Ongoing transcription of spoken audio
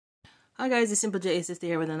Hi guys, it's Simple J Sister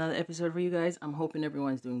here with another episode for you guys. I'm hoping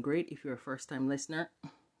everyone's doing great. If you're a first-time listener,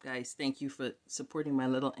 guys, thank you for supporting my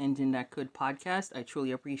little Engine That Could podcast. I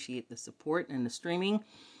truly appreciate the support and the streaming.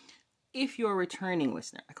 If you're a returning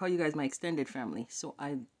listener, I call you guys my extended family, so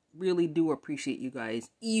I really do appreciate you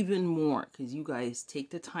guys even more because you guys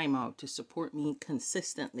take the time out to support me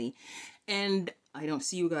consistently. And I don't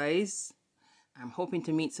see you guys. I'm hoping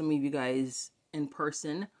to meet some of you guys in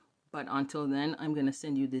person. But until then, I'm going to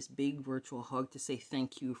send you this big virtual hug to say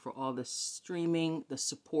thank you for all the streaming, the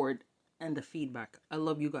support, and the feedback. I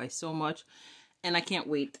love you guys so much. And I can't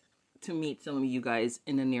wait to meet some of you guys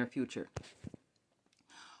in the near future.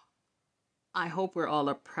 I hope we're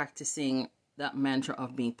all practicing that mantra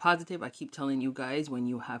of being positive. I keep telling you guys, when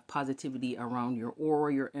you have positivity around your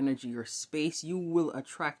aura, your energy, your space, you will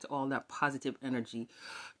attract all that positive energy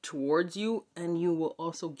towards you, and you will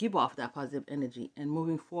also give off that positive energy. And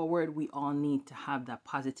moving forward, we all need to have that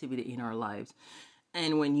positivity in our lives.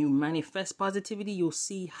 And when you manifest positivity, you'll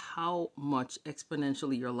see how much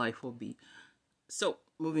exponentially your life will be. So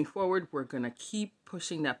moving forward, we're going to keep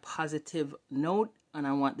pushing that positive note, and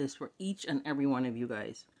I want this for each and every one of you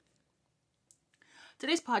guys.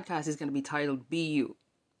 Today's podcast is going to be titled Be You.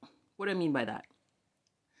 What do I mean by that?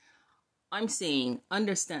 I'm saying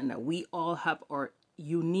understand that we all have our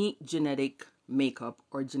unique genetic makeup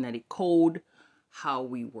or genetic code, how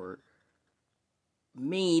we were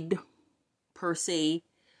made per se,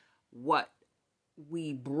 what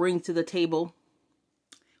we bring to the table,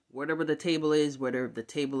 whatever the table is, whether the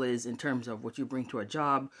table is in terms of what you bring to a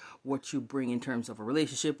job, what you bring in terms of a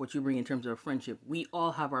relationship, what you bring in terms of a friendship. We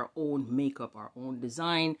all have our own makeup, our own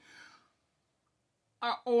design,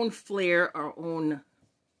 our own flair, our own,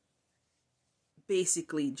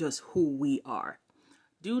 basically just who we are.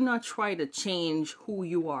 Do not try to change who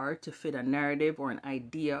you are to fit a narrative or an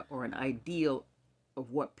idea or an ideal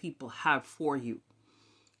of what people have for you.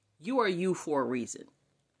 You are you for a reason.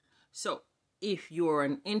 So if you're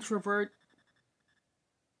an introvert,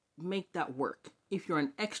 make that work. If you're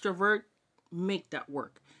an extrovert, make that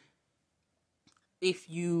work. If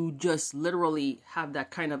you just literally have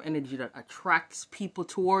that kind of energy that attracts people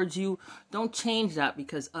towards you, don't change that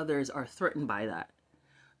because others are threatened by that.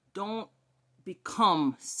 Don't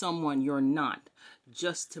become someone you're not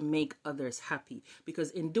just to make others happy,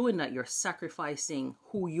 because in doing that, you're sacrificing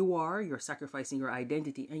who you are, you're sacrificing your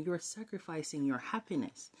identity, and you're sacrificing your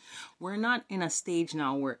happiness. We're not in a stage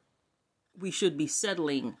now where we should be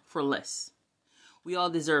settling for less. We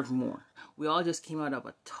all deserve more. We all just came out of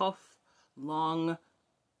a tough, long,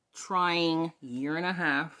 trying year and a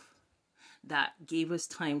half that gave us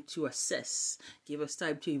time to assess, gave us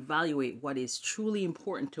time to evaluate what is truly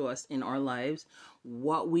important to us in our lives,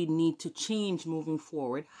 what we need to change moving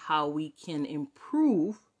forward, how we can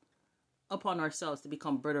improve upon ourselves to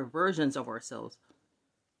become better versions of ourselves.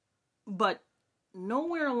 But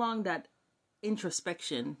nowhere along that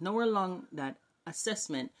introspection, nowhere along that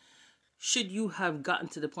assessment, should you have gotten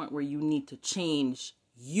to the point where you need to change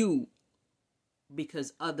you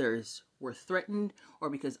because others were threatened,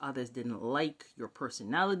 or because others didn't like your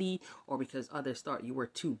personality, or because others thought you were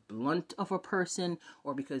too blunt of a person,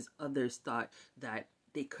 or because others thought that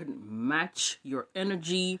they couldn't match your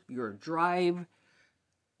energy, your drive,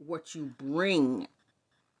 what you bring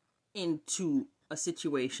into a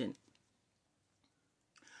situation.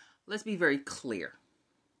 Let's be very clear.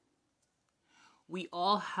 We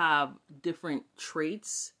all have different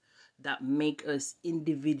traits that make us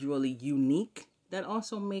individually unique, that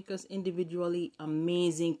also make us individually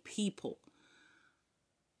amazing people.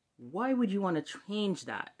 Why would you want to change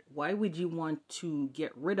that? Why would you want to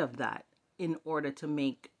get rid of that in order to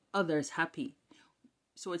make others happy?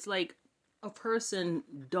 So it's like a person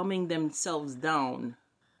dumbing themselves down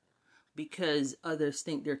because others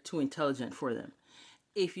think they're too intelligent for them.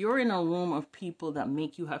 If you're in a room of people that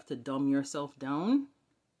make you have to dumb yourself down,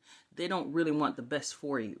 they don't really want the best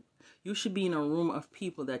for you. You should be in a room of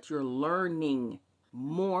people that you're learning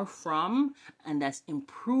more from and that's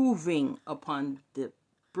improving upon the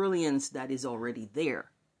brilliance that is already there.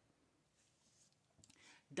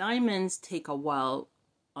 Diamonds take a while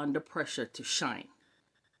under pressure to shine,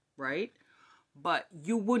 right? But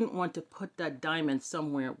you wouldn't want to put that diamond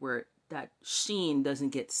somewhere where that sheen doesn't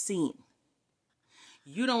get seen.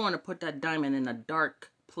 You don't want to put that diamond in a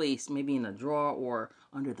dark place, maybe in a drawer or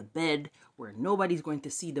under the bed, where nobody's going to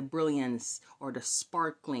see the brilliance or the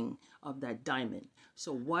sparkling of that diamond.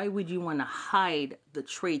 So why would you want to hide the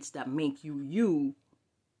traits that make you you,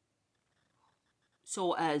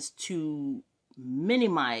 so as to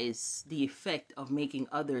minimize the effect of making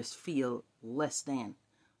others feel less than?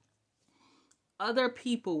 Other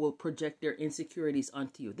people will project their insecurities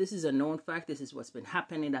onto you. This is a known fact. This is what's been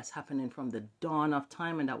happening. That's happening from the dawn of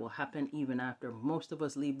time, and that will happen even after most of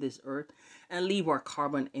us leave this earth and leave our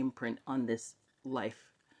carbon imprint on this life.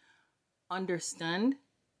 Understand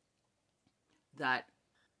that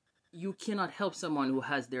you cannot help someone who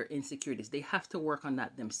has their insecurities. They have to work on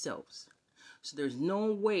that themselves. So there's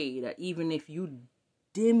no way that even if you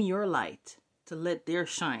dim your light to let theirs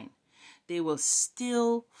shine, they will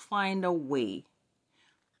still find a way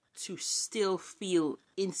to still feel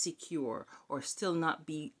insecure or still not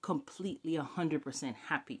be completely 100%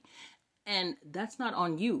 happy. And that's not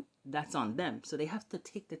on you, that's on them. So they have to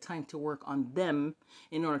take the time to work on them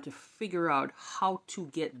in order to figure out how to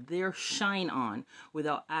get their shine on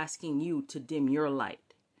without asking you to dim your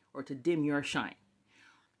light or to dim your shine.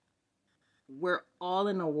 We're all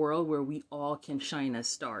in a world where we all can shine as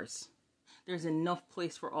stars. There's enough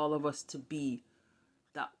place for all of us to be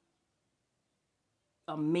that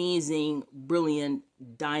amazing, brilliant,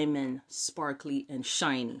 diamond, sparkly, and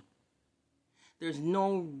shiny. There's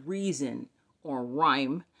no reason or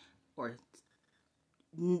rhyme or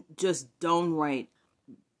just downright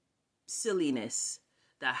silliness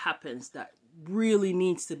that happens that really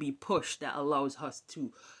needs to be pushed, that allows us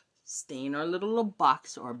to stay in our little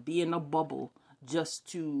box or be in a bubble just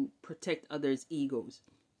to protect others' egos.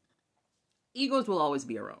 Egos will always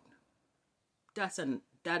be around.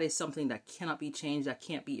 That is something that cannot be changed, that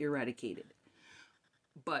can't be eradicated.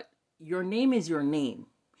 But your name is your name.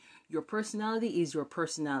 Your personality is your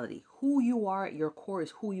personality. Who you are at your core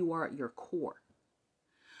is who you are at your core.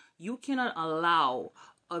 You cannot allow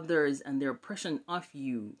others and their impression of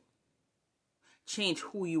you change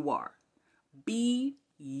who you are. Be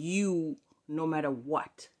you no matter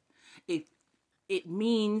what. If it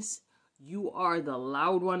means you are the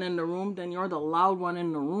loud one in the room, then you're the loud one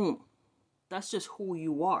in the room. That's just who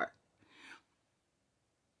you are.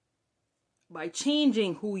 By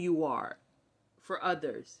changing who you are for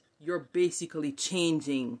others, you're basically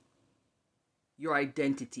changing your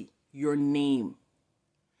identity, your name.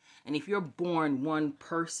 And if you're born one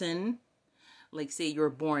person, like say you're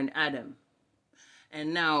born Adam,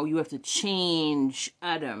 and now you have to change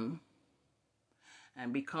Adam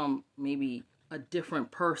and become maybe a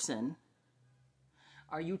different person,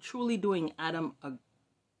 are you truly doing Adam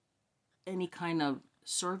any kind of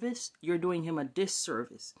service? You're doing him a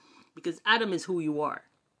disservice, because Adam is who you are.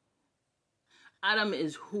 Adam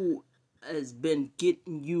is who has been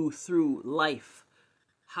getting you through life,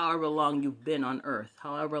 however long you've been on earth,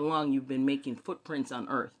 however long you've been making footprints on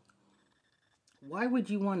earth. Why would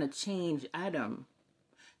you want to change Adam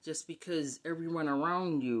just because everyone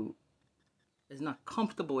around you is not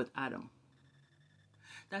comfortable with Adam?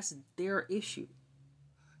 That's their issue.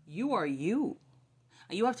 You are you.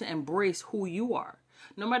 And you have to embrace who you are.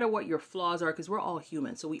 No matter what your flaws are, because we're all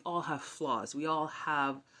human, so we all have flaws. We all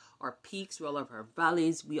have our peaks, we all have our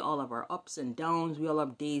valleys, we all have our ups and downs. We all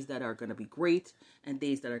have days that are going to be great and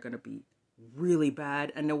days that are going to be really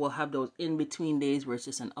bad. And then we'll have those in-between days where it's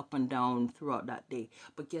just an up and down throughout that day.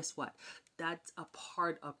 But guess what? That's a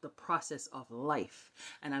part of the process of life.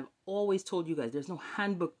 And I've always told you guys, there's no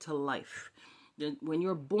handbook to life. When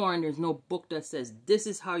you're born, there's no book that says this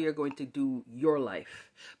is how you're going to do your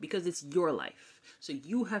life, because it's your life. So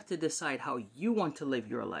you have to decide how you want to live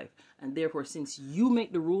your life. And therefore, since you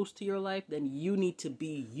make the rules to your life, then you need to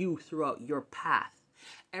be you throughout your path.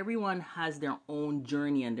 Everyone has their own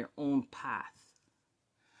journey and their own path.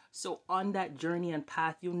 So on that journey and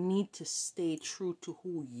path, you need to stay true to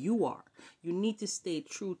who you are. You need to stay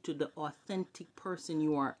true to the authentic person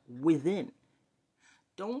you are within.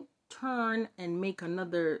 Don't turn and make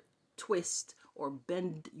another twist or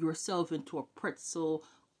bend yourself into a pretzel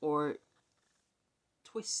or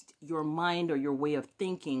twist your mind or your way of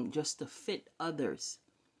thinking just to fit others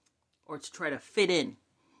or to try to fit in.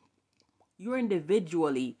 You're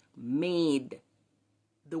individually made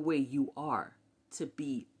the way you are to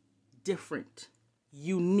be different,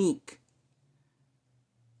 unique,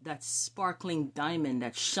 that sparkling diamond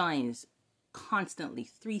that shines constantly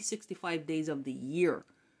 365 days of the year,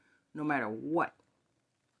 no matter what.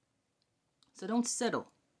 So don't settle.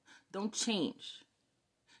 Don't change.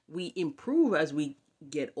 We improve as we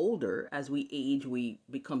get older. As we age, we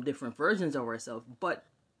become different versions of ourselves. But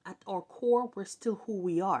at our core, we're still who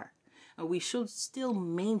we are. And we should still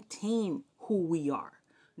maintain who we are,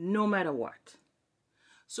 no matter what.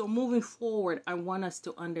 So moving forward, I want us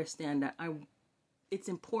to understand that it's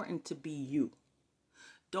important to be you.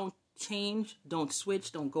 Don't change. Don't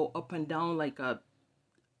switch. Don't go up and down like a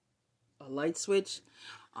light switch.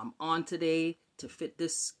 I'm on today. to fit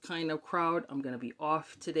this kind of crowd. I'm going to be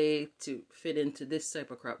off today to fit into this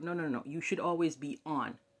type of crowd. No, no, no. You should always be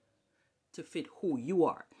on to fit who you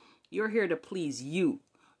are. You're here to please you.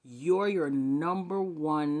 You're your number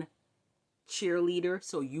one cheerleader,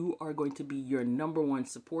 so you are going to be your number one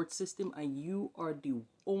support system, and you are the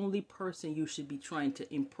only person you should be trying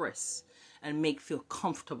to impress and make feel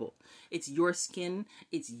comfortable. It's your skin,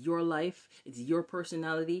 it's your life, it's your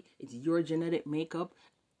personality, it's your genetic makeup,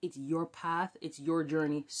 it's your path, it's your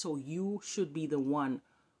journey. So you should be the one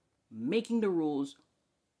making the rules,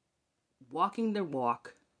 walking the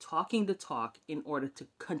walk, talking the talk, in order to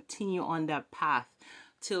continue on that path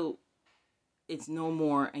till it's no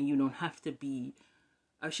more, and you don't have to be,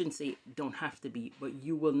 I shouldn't say don't have to be, but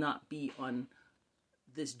you will not be on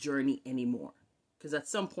this journey anymore. Because at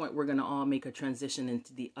some point we're going to all make a transition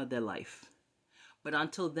into the other life. But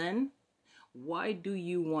until then, why do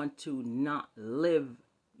you want to not live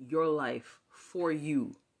your life for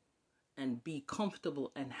you and be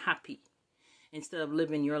comfortable and happy, instead of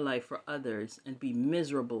living your life for others and be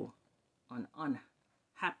miserable,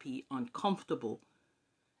 unhappy, uncomfortable,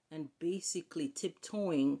 and basically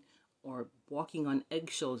tiptoeing or walking on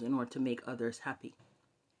eggshells in order to make others happy?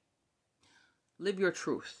 Live your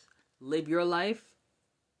truth. Live your life.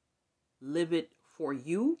 Live it for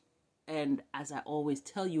you. And as I always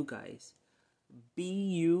tell you guys, be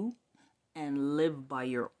you and live by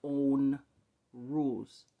your own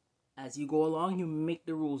rules. As you go along, you make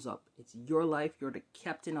the rules up. It's your life. You're the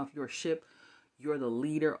captain of your ship. You're the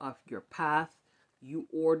leader of your path. You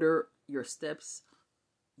order your steps.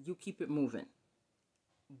 You keep it moving.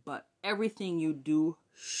 But everything you do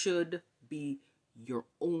should be your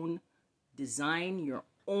own design, your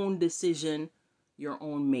own decision, your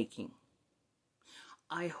own making.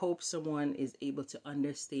 I hope someone is able to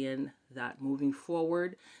understand that moving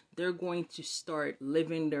forward, they're going to start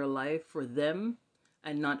living their life for them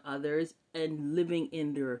and not others, and living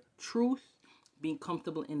in their truth, being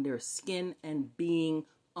comfortable in their skin, and being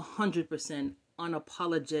 100%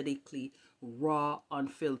 unapologetically raw,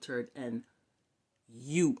 unfiltered, and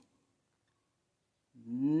you.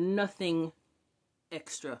 Nothing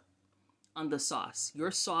extra on the sauce. Your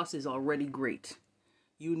sauce is already great.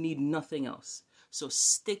 You need nothing else. So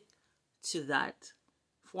stick to that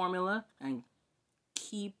formula and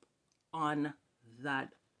keep on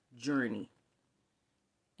that journey.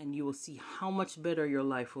 And you will see how much better your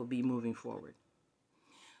life will be moving forward.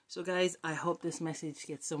 So guys, I hope this message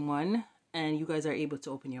gets someone, and you guys are able to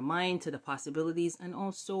open your mind to the possibilities and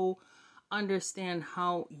also understand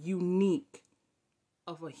how unique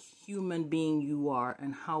of a human being you are,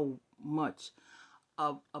 and how much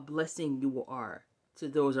of a blessing you are to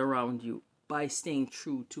those around you by staying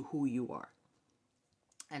true to who you are.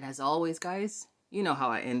 And as always, guys, you know how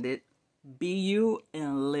I end it. Be you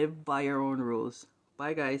and live by your own rules.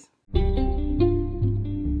 Bye, guys.